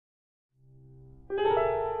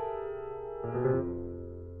Well,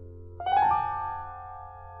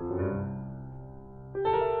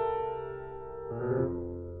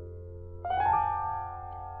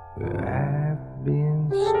 I've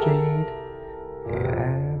been straight and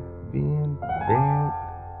I've been bent.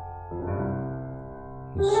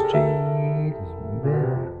 Straight is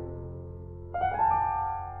better.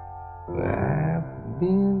 Well, I've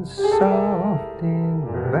been soft and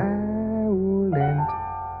violent.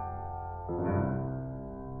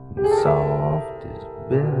 Soft is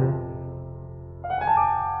better.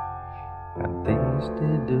 I've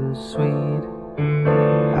tasted the sweet,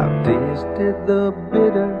 I've tasted the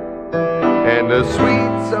bitter, and the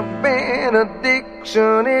sweet's a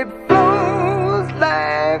benediction, it flows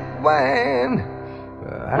like wine.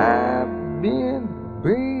 I've been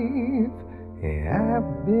brave, and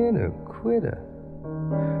I've been a quitter,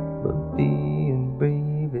 but being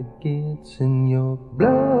brave, it gets in your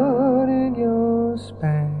blood and your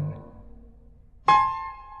spine.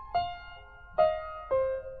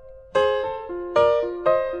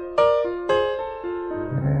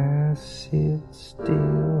 I sit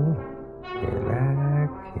still and I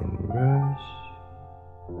can rush.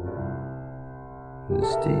 The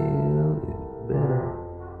still is better.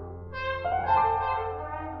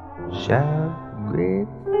 Shout great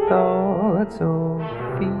thoughts or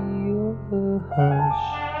feel the hush.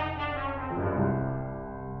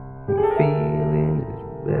 The feeling is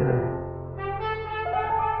better.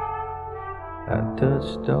 I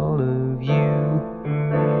touched all of you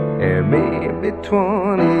and maybe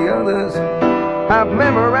 20 others. I've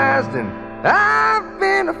memorized and I've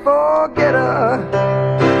been a forgetter.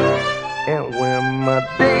 And when my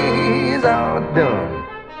days are done,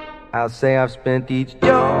 I'll say I've spent each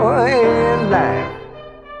joy in life.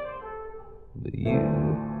 But you